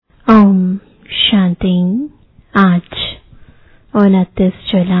29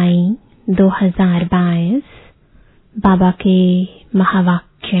 जुलाई 2022। बाबा के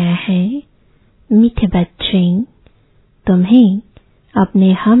महावाक्य है, मीठे बच्चे, तुम्हें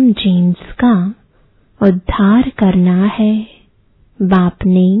अपने हम जीन्स का उद्धार करना है। बाप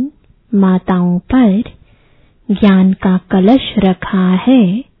ने माताओं पर ज्ञान का कलश रखा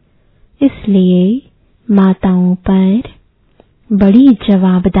है, इसलिए माताओं पर बड़ी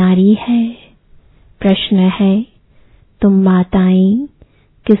जवाबदारी है। प्रश्न है, तुम माताएं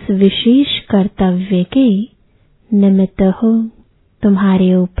किस विशेष कर्तव्य के निमित्त हो?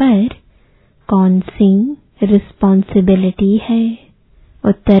 तुम्हारे ऊपर कौन सी रिस्पॉन्सिबिलिटी है?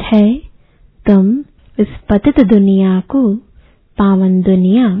 उत्तर है, तुम इस पतित दुनिया को पावन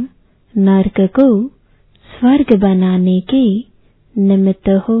दुनिया, नर्क को स्वर्ग बनाने के निमित्त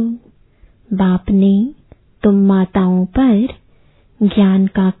हो। बाप ने तुम माताओं पर ज्ञान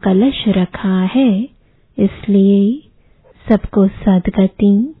का कलश रखा है, इसलिए सबको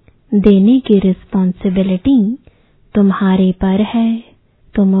सद्गति देने की रिस्पॉन्सिबिलिटी तुम्हारे पर है।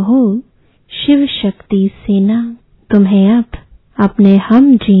 तुम हो शिव शक्ति सेना। तुम्हें अब अपने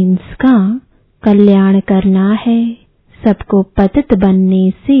हम जीन्स का कल्याण करना है, सबको पतित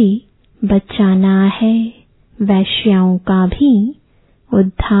बनने से बचाना है, वैश्याओं का भी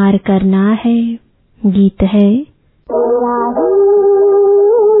उद्धार करना है। गीत है,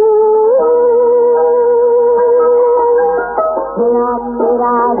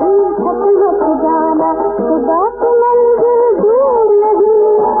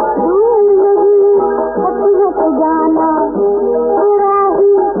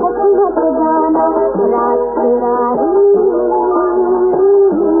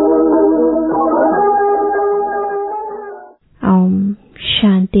 ओम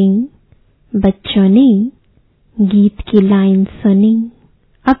शांति। बच्चों ने गीत की लाइन सुनी।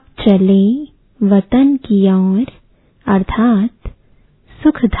 अब चले वतन की ओर, अर्थात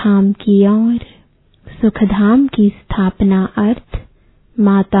सुखधाम की ओर। सुखधाम की स्थापना अर्थ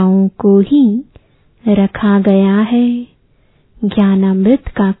माताओं को ही रखा गया है। ज्ञानामृत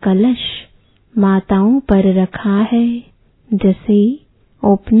का कलश माताओं पर रखा है। जैसे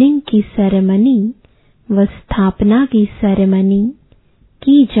ओपनिंग की सेरेमनी व स्थापना की सेरेमनी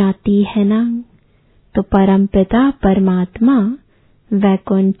की जाती है ना, तो परमपिता परमात्मा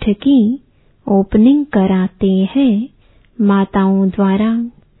वैकुंठ की ओपनिंग कराते हैं माताओं द्वारा।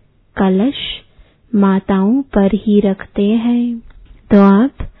 कलश माताओं पर ही रखते हैं। तो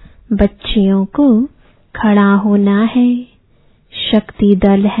अब बच्चियों को खड़ा होना है। शक्ति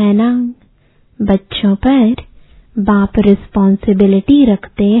दल है ना, बच्चों पर बाप रिस्पॉन्सिबिलिटी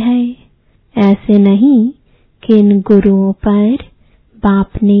रखते हैं। ऐसे नहीं कि इन गुरुओं पर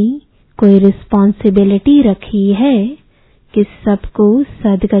बाप ने कोई रिस्पॉन्सिबिलिटी रखी है कि सबको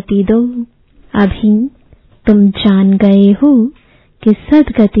सद्गति दो। अभी तुम जान गए हो कि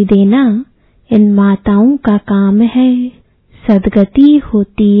सद्गति देना इन माताओं का काम है। सद्गति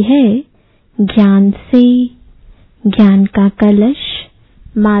होती है ज्ञान से। ज्ञान का कलश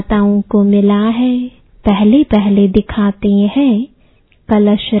माताओं को मिला है। पहले पहले दिखाते हैं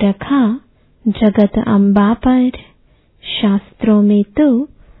कलश रखा जगत अम्बा पर। शास्त्रों में तो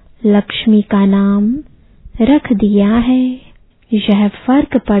लक्ष्मी का नाम रख दिया है। यह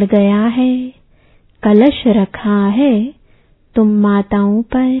फर्क पड़ गया है। कलश रखा है तुम माताओं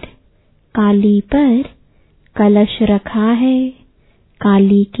पर, काली पर कलश रखा है।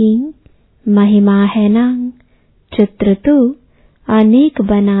 काली की महिमा है ना, चित्र तो अनेक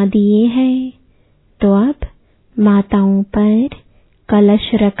बना दिए हैं। तो अब माताओं पर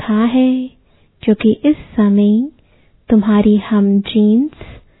कलश रखा है, क्योंकि इस समय तुम्हारी हम जीन्स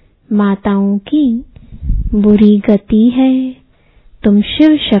माताओं की बुरी गति है। तुम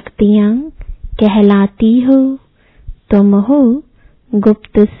शिव शक्तियां कहलाती हो। तुम हो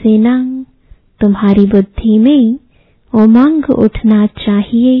गुप्त सेना। तुम्हारी बुद्धि में उमंग उठना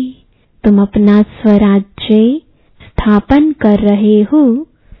चाहिए। तुम अपना स्वराज्य स्थापन कर रहे हो।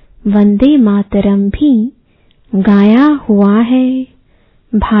 वंदे मातरम भी गाया हुआ है।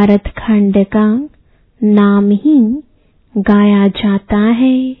 भारत खंड का नाम ही गाया जाता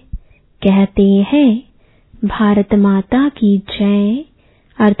है। कहते हैं भारत माता की जय,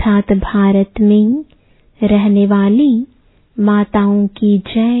 अर्थात भारत में रहने वाली माताओं की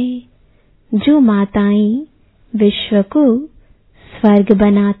जय। जो माताएं विश्व को स्वर्ग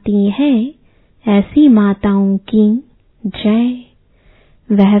बनाती हैं, ऐसी माताओं की जय।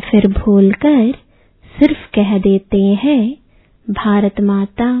 वह फिर भूलकर सिर्फ कह देते हैं भारत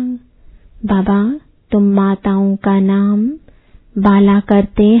माता। बाबा तुम माताओं का नाम बाला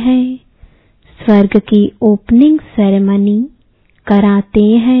करते हैं, स्वर्ग की ओपनिंग सेरेमनी कराते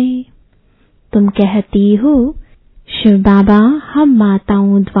हैं। तुम कहती हो शिव बाबा हम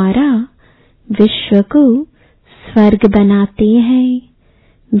माताओं द्वारा विश्व को स्वर्ग बनाते हैं।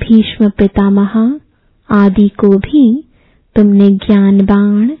 भीष्म पितामह आदि को भी तुमने ज्ञान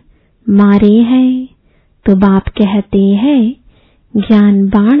बाण मारे हैं। तो बाप कहते हैं ज्ञान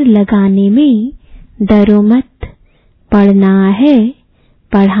बाण लगाने में डरो मत, पढ़ना है,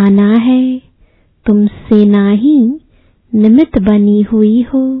 पढ़ाना है। तुम सेना ही निमित्त बनी हुई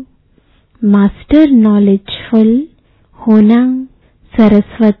हो। मास्टर नॉलेजफुल होना।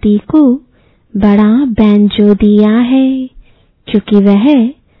 सरस्वती को बड़ा बैंजो दिया है क्योंकि वह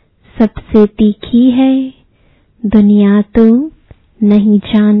सबसे तीखी है। दुनिया तो नहीं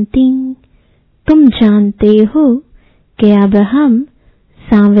जानती, तुम जानते हो कि अब हम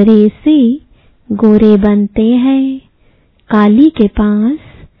सांवरे से गोरे बनते हैं। काली के पास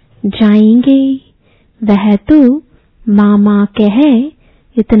जाएंगे, वह तो मामा कहे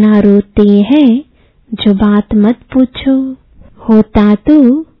इतना रोते हैं जो बात मत पूछो। होता तो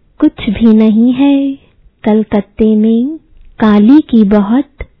कुछ भी नहीं है। कलकत्ते में काली की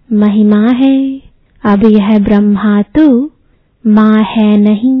बहुत महिमा है। अब यह ब्रह्मा तो माँ है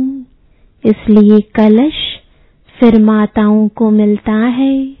नहीं, इसलिए कलश फिर माताओं को मिलता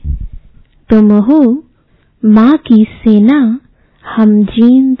है। तुम हो माँ की सेना, हम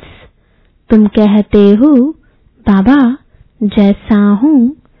जीन्स। तुम कहते हो बाबा जैसा हूँ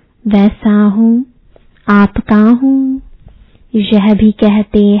वैसा हूँ, आपका हूँ। यह भी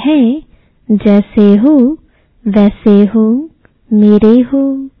कहते हैं जैसे हो वैसे हो, मेरे हो।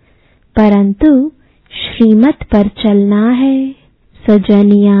 परंतु श्रीमत पर चलना है।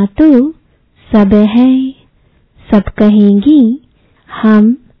 सजनिया तो सब है, सब कहेंगी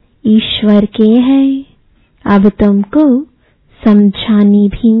हम ईश्वर के हैं। अब तुमको समझानी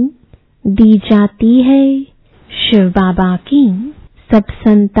भी दी जाती है। शिव बाबा की सब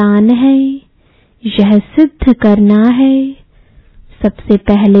संतान है, यह सिद्ध करना है। सबसे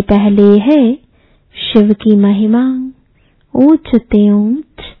पहले है शिव की महिमा। ऊंचते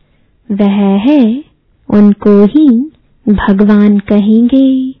ऊंच वह है, उनको ही भगवान कहेंगे।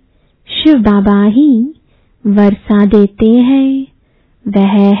 शिव बाबा ही वर्षा देते हैं।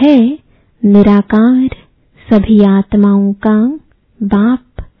 वह है निराकार, सभी आत्माओं का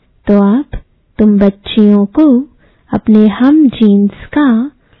बाप। तो अब तुम बच्चियों को अपने हम जीन्स का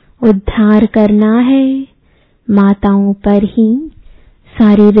उद्धार करना है। माताओं पर ही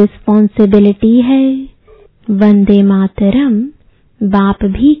सारी रिस्पॉन्सिबिलिटी है। वंदे मातरम बाप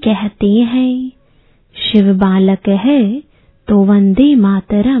भी कहते हैं। शिव बालक है तो वंदे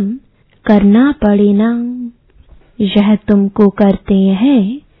मातरम करना पड़े ना। यह तुमको करते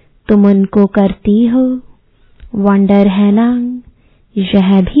हैं, तुम उनको करती हो। वंडर है ना,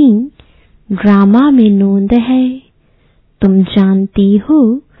 यह भी ड्रामा में नोंद है। तुम जानती हो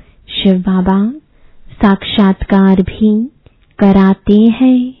शिव बाबा साक्षात्कार भी कराते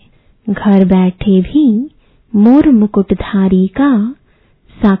हैं। घर बैठे भी मोर मुकुटधारी का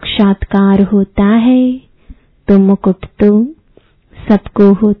साक्षात्कार होता है। तो मुकुट तो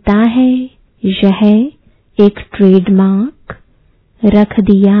सबको होता है। यह एक ट्रेडमार्क रख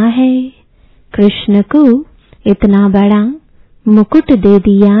दिया है। कृष्ण को इतना बड़ा मुकुट दे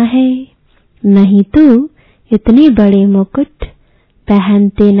दिया है, नहीं तो इतने बड़े मुकुट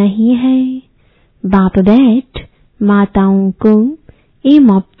पहनते नहीं है। बाप बैठ माताओं को एम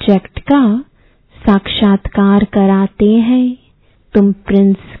ऑब्जेक्ट का साक्षात्कार कराते हैं। तुम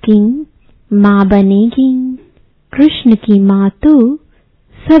प्रिंस की माँ बनेगी। कृष्ण की माँ तो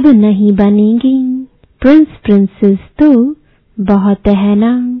सब नहीं बनेगी। प्रिंस प्रिंसेस तो बहुत है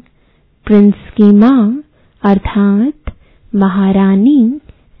ना। प्रिंस की माँ अर्थात महारानी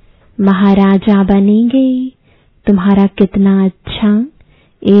महाराजा बनेंगे। तुम्हारा कितना अच्छा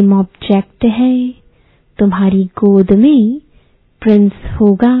एम ऑब्जेक्ट है। तुम्हारी गोद में प्रिंस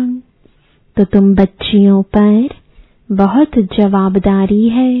होगा तो तुम बच्चियों पर बहुत जवाबदारी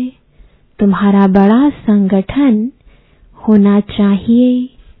है। तुम्हारा बड़ा संगठन होना चाहिए।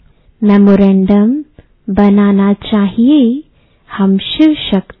 मेमोरेंडम बनाना चाहिए। हम शिव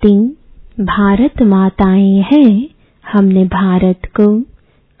शक्ति भारत माताएं हैं। हमने भारत को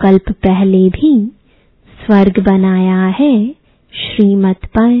कल्प पहले भी स्वर्ग बनाया है। श्रीमत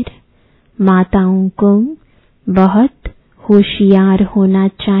पर माताओं को बहुत होशियार होना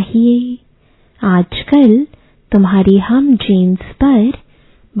चाहिए। आजकल तुम्हारी हम जीन्स पर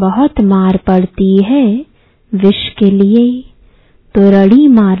बहुत मार पड़ती है विष के लिए, तो रड़ी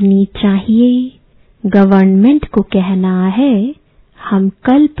मारनी चाहिए। गवर्नमेंट को कहना है हम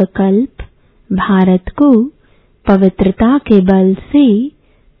कल्प कल्प भारत को पवित्रता के बल से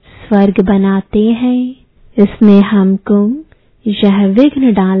स्वर्ग बनाते हैं। इसमें हमको यह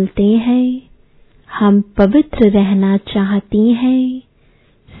विघ्न डालते हैं हम पवित्र रहना चाहती हैं।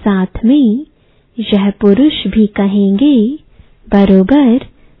 साथ में यह पुरुष भी कहेंगे, बरोबर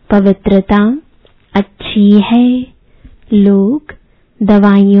पवित्रता अच्छी है। लोग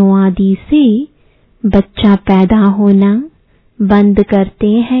दवाइयों आदि से बच्चा पैदा होना बंद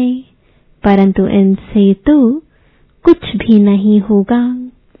करते हैं, परंतु इनसे तो कुछ भी नहीं होगा।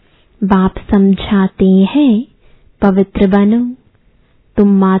 बाप समझाते हैं, पवित्र बनो।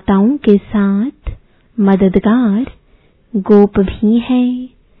 तुम माताओं के साथ मददगार गोप भी हैं।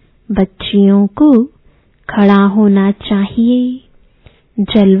 बच्चियों को खड़ा होना चाहिए,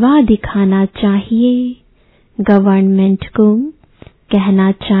 जलवा दिखाना चाहिए। गवर्नमेंट को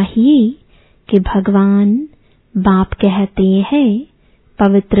कहना चाहिए कि भगवान बाप कहते हैं,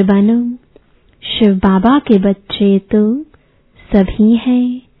 पवित्र बनो। शिव बाबा के बच्चे तो सभी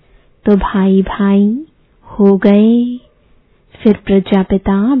हैं, तो भाई भाई हो गए। फिर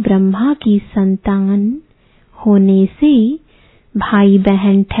प्रजापिता ब्रह्मा की संतान होने से भाई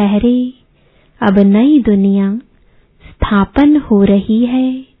बहन ठहरे। अब नई दुनिया स्थापन हो रही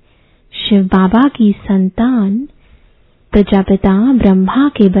है। शिव बाबा की संतान प्रजापिता ब्रह्मा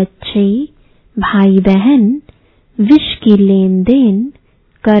के बच्चे भाई बहन विष की लेन देन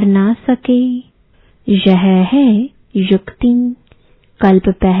कर ना सके। यह है युक्ति। कल्प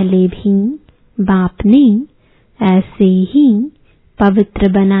पहले भी बाप ने ऐसे ही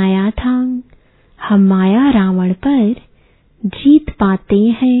पवित्र बनाया था। हम माया रावण पर जीत पाते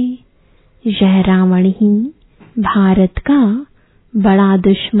हैं। यह रावण ही भारत का बड़ा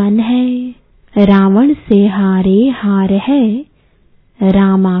दुश्मन है। रावण से हारे हार है।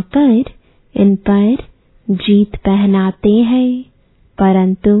 राम आकर इन पर जीत पहनाते हैं,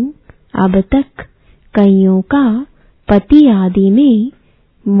 परंतु अब तक कईयों का पति आदि में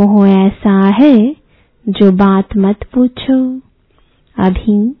मोह ऐसा है जो बात मत पूछो।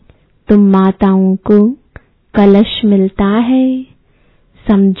 अभी तुम माताओं को कलश मिलता है,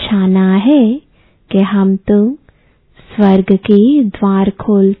 समझाना है कि हम तो स्वर्ग के द्वार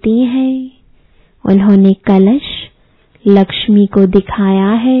खोलते हैं। उन्होंने कलश लक्ष्मी को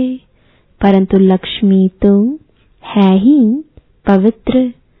दिखाया है, परंतु लक्ष्मी तो है ही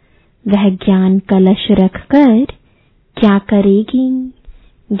पवित्र। वह ज्ञान कलश रखकर क्या करेगी?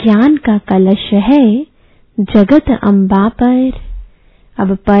 ज्ञान का कलश है जगत अम्बा पर।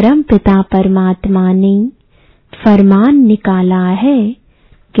 अब परम पिता परमात्मा ने फरमान निकाला है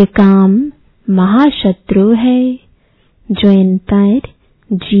कि काम महाशत्रु है। जो इन पर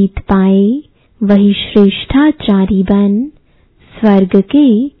जीत पाए वही श्रेष्ठाचारी बन स्वर्ग के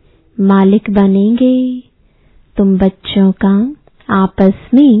मालिक बनेंगे। तुम बच्चों का आपस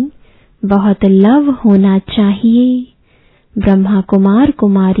में बहुत लव होना चाहिए। ब्रह्मा कुमार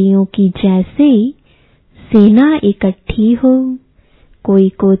कुमारियों की जैसे सेना इकट्ठी हो। कोई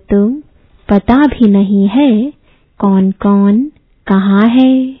को तो पता भी नहीं है कौन कौन कहाँ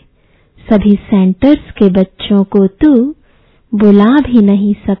है। सभी सेंटर्स के बच्चों को तो बुला भी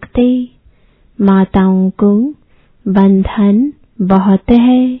नहीं सकते। माताओं को बंधन बहुत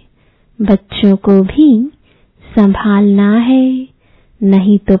है, बच्चों को भी संभालना है,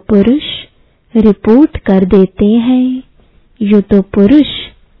 नहीं तो पुरुष रिपोर्ट कर देते हैं। यूं तो पुरुष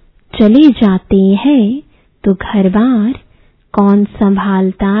चले जाते हैं तो घर बार कौन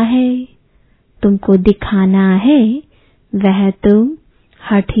संभालता है? तुमको दिखाना है, वह तो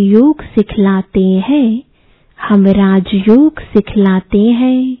हठ योग सिखलाते हैं, हम राजयोग सिखलाते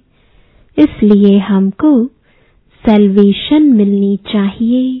हैं। इसलिए हमको सल्वेशन मिलनी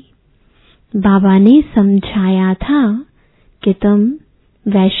चाहिए। बाबा ने समझाया था कि तुम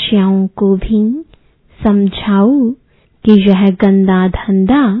वैश्याओं को भी समझाओ कि यह गंदा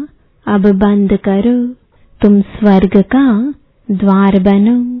धंधा अब बंद करो। तुम स्वर्ग का द्वार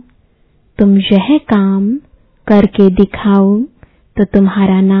बनो। तुम यह काम करके दिखाओ तो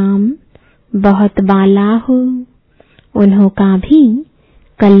तुम्हारा नाम बहुत बाला हो। उन्हों का भी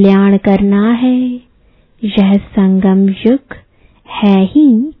कल्याण करना है। यह संगम युग है ही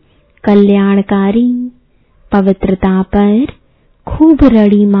कल्याणकारी। पवित्रता पर खूब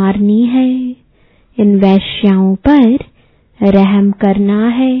रड़ी मारनी है। इन वैश्याओं पर रहम करना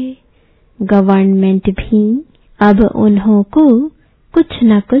है। गवर्नमेंट भी अब उन्हों को कुछ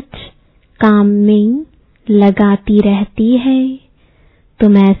न कुछ काम में लगाती रहती है।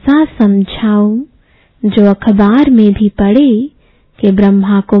 तुम ऐसा समझाओ जो अखबार में भी पढ़े कि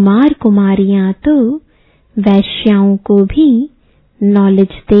ब्रह्मा कुमार कुमारियां तो वैश्याओं को भी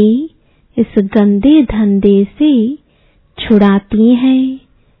नॉलेज दे, इस गंदे धंधे से छुड़ाती हैं,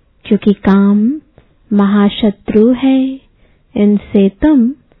 क्योंकि काम महाशत्रु है। इनसे तुम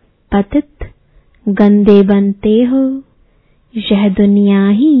पतित गंदे बनते हो। यह दुनिया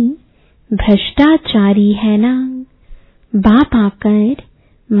ही भ्रष्टाचारी है ना। बाप आकर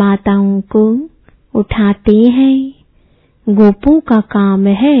माताओं को उठाते हैं। गोपों का काम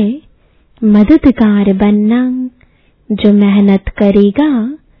है मददगार बनना। जो मेहनत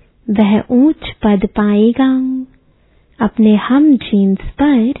करेगा वह ऊंच पद पाएगा। अपने हम जीन्स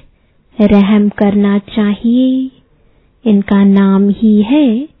पर रहम करना चाहिए। इनका नाम ही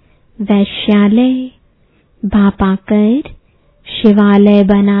है वैश्यालय। बाप आकर शिवालय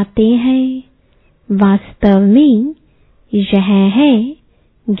बनाते हैं। वास्तव में यह है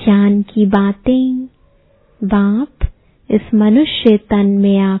ज्ञान की बातें। बाप इस मनुष्य तन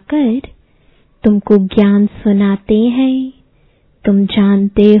में आकर तुमको ज्ञान सुनाते हैं। तुम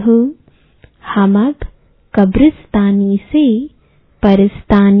जानते हो हम अब कब्रिस्तानी से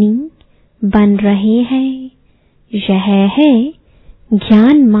परिस्तानी बन रहे हैं। यह है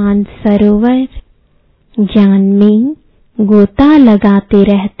ज्ञान मान सरोवर। ज्ञान में गोता लगाते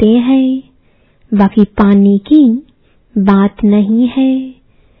रहते हैं। बाकी पानी की बात नहीं है।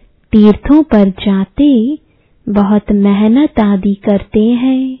 तीर्थों पर जाते बहुत मेहनत आदि करते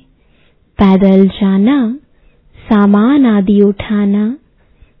हैं। पैदल जाना, सामान आदि उठाना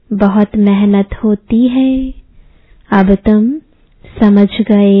बहुत मेहनत होती है। अब तुम समझ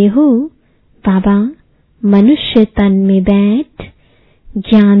गए हो बाबा मनुष्य तन में बैठ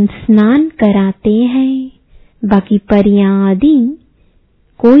ज्ञान स्नान कराते हैं। बाकी परियां आदि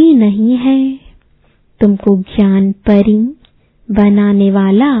कोई नहीं है। तुमको ज्ञान परी बनाने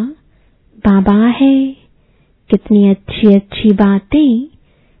वाला बाबा है। कितनी अच्छी अच्छी बातें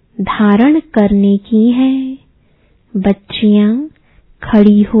धारण करने की है। बच्चियां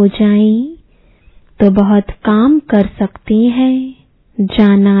खड़ी हो जाएं तो बहुत काम कर सकती हैं।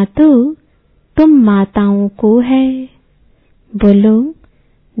 जाना तो तुम माताओं को है। बोलो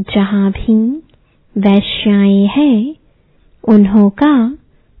जहां भी वैश्याएं हैं उन्हों का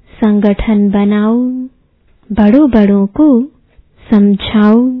संगठन बनाओ। बड़ों बड़ों को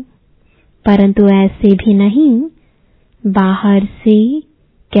समझाओ। परंतु ऐसे भी नहीं बाहर से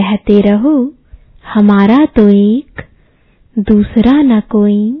कहते रहो हमारा तो एक, दूसरा न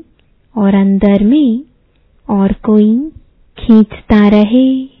कोई, और अंदर में और कोई खींचता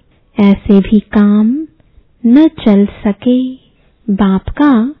रहे। ऐसे भी काम न चल सके। बाप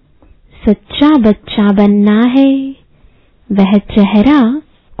का सच्चा बच्चा बनना है। वह चेहरा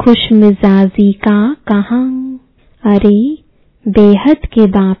खुशमिजाजी का कहाँ। अरे बेहद के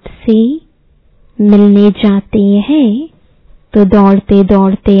बाप से मिलने जाते हैं तो दौड़ते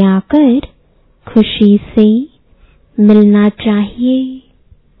दौड़ते आकर खुशी से मिलना चाहिए।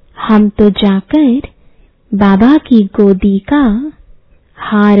 हम तो जाकर बाबा की गोदी का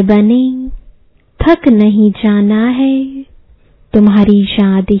हार बने। थक नहीं जाना है। तुम्हारी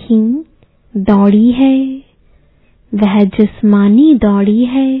याद ही दौड़ी है। वह जिस्मानी दौड़ी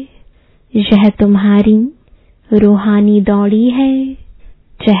है। यह तुम्हारी रूहानी दौड़ी है।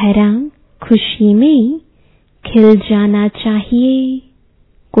 चेहरा खुशी में खिल जाना चाहिए।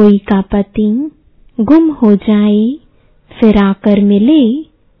 कोई का पति गुम हो जाए फिर आकर मिले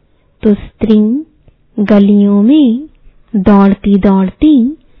तो स्त्री गलियों में दौड़ती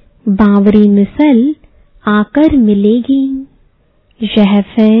दौड़ती बावरी मिसल आकर मिलेगी। यह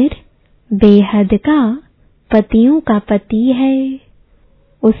फिर बेहद का पतियों का पति है।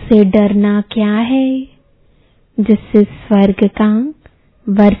 उससे डरना क्या है। जिससे स्वर्ग का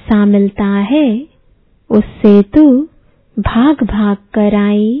वर्षा मिलता है उससे तो भाग भाग कर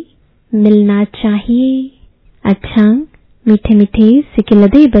आए मिलना चाहिए। अच्छा मीठे मीठे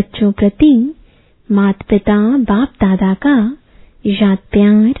सिकिलदे बच्चों प्रति माता पिता बाप दादा का याद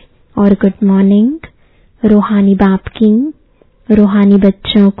प्यार और गुड मॉर्निंग। रूहानी बाप की रूहानी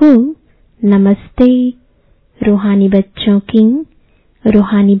बच्चों को नमस्ते। रूहानी बच्चों की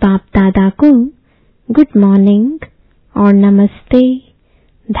रूहानी बाप दादा को गुड मॉर्निंग और नमस्ते।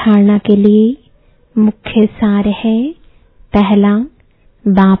 धारणा के लिए मुख्य सार है। पहला,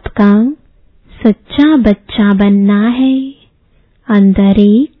 बाप का सच्चा बच्चा बनना है। अंदर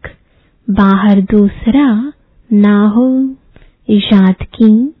एक बाहर दूसरा ना हो। याद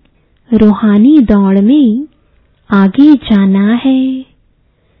की रूहानी दौड़ में आगे जाना है।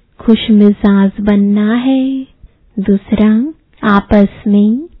 खुशमिजाज बनना है। दूसरा, आपस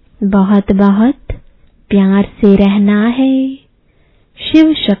में बहुत बहुत प्यार से रहना है।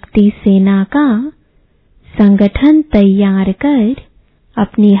 शिव शक्ति सेना का संगठन तैयार कर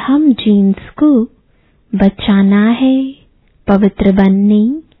अपनी हम जीन्स को बचाना है। पवित्र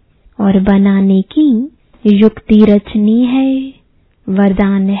बनने और बनाने की युक्ति रचनी है।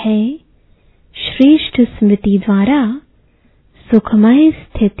 वरदान है, श्रेष्ठ स्मृति द्वारा सुखमय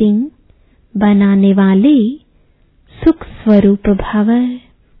स्थिति बनाने वाले सुख स्वरूप भव।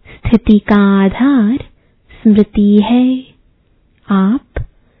 स्थिति का आधार स्मृति है। आप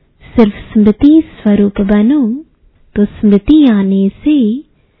सिर्फ स्मृति स्वरूप बनो तो स्मृति आने से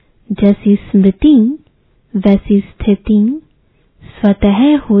जैसी स्मृति वैसी स्थिति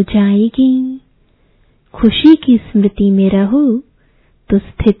स्वतः हो जाएगी। खुशी की स्मृति में रहो तो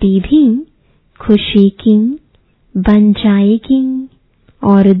स्थिति भी खुशी की बन जाएगी,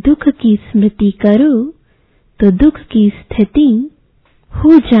 और दुख की स्मृति करो तो दुख की स्थिति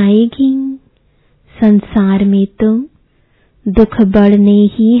हो जाएगी। संसार में तो दुख बढ़ने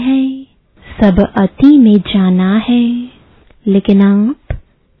ही है, सब अति में जाना है। लेकिन आप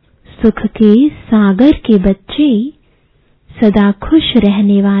सुख के सागर के बच्चे, सदा खुश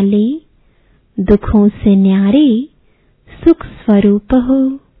रहने वाले, दुखों से न्यारे सुख स्वरूप हो।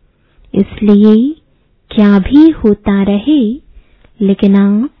 इसलिए क्या भी होता रहे, लेकिन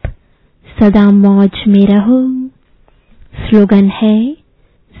आप सदा मौज में रहो। स्लोगन है,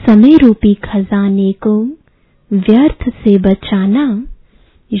 समय रूपी खजाने को व्यर्थ से बचाना,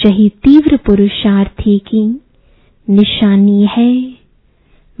 यही तीव्र पुरुषार्थी की निशानी है।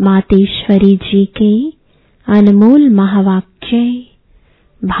 मातेश्वरी जी के अनमोल महावाक्य।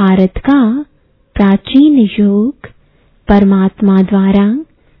 भारत का प्राचीन योग परमात्मा द्वारा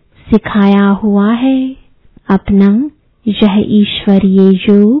सिखाया हुआ है। अपना यह ईश्वरीय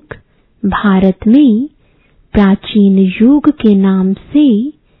योग भारत में प्राचीन योग के नाम से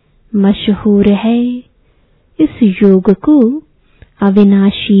मशहूर है। इस योग को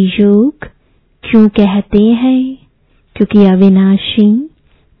अविनाशी योग क्यों कहते हैं? क्योंकि अविनाशी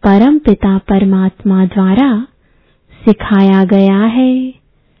परम पिता परमात्मा द्वारा सिखाया गया है।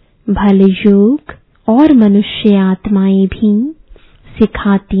 भल योग और मनुष्य आत्माएं भी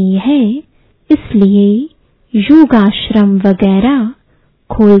सिखाती है, इसलिए योगाश्रम वगैरह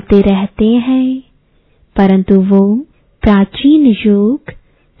खोलते रहते हैं, परंतु वो प्राचीन योग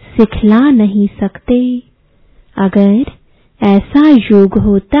सिखला नहीं सकते। अगर ऐसा योग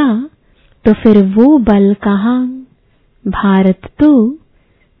होता तो फिर वो बल कहाँ? भारत तो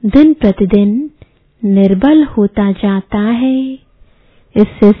दिन प्रतिदिन निर्बल होता जाता है।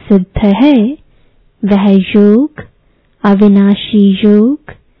 इससे सिद्ध है वह योग अविनाशी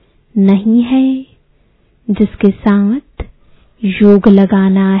योग नहीं है। जिसके साथ योग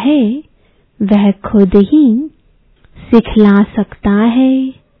लगाना है वह खुद ही सिखला सकता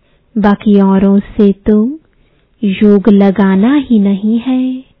है, बाकी औरों से तो योग लगाना ही नहीं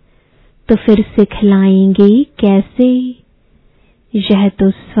है, तो फिर सिखलाएंगे कैसे? यह तो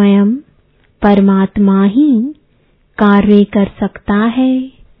स्वयं परमात्मा ही कार्य कर सकता है,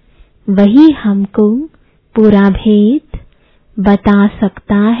 वही हमको पूरा भेद बता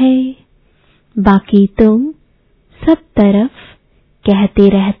सकता है। बाकी तो सब तरफ कहते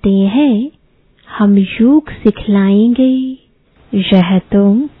रहते हैं हम योग सिखलाएंगे। यह तो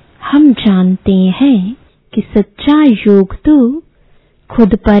हम जानते हैं कि सच्चा योग तो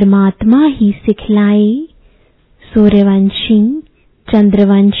खुद परमात्मा ही सिखलाए। सूर्यवंशी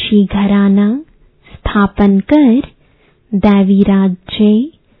चंद्रवंशी घराना स्थापन कर दैवी राज्य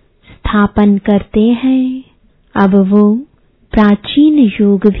स्थापन करते हैं। अब वो प्राचीन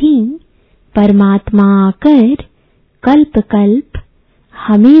योग भी परमात्मा आकर कल्प कल्प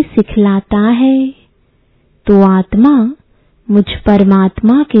हमें सिखलाता है। तो आत्मा मुझ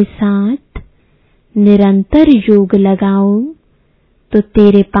परमात्मा के साथ निरंतर योग लगाओ तो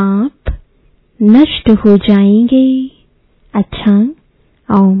तेरे पाप नष्ट हो जाएंगे। अच्छा,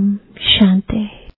 ओम शांति।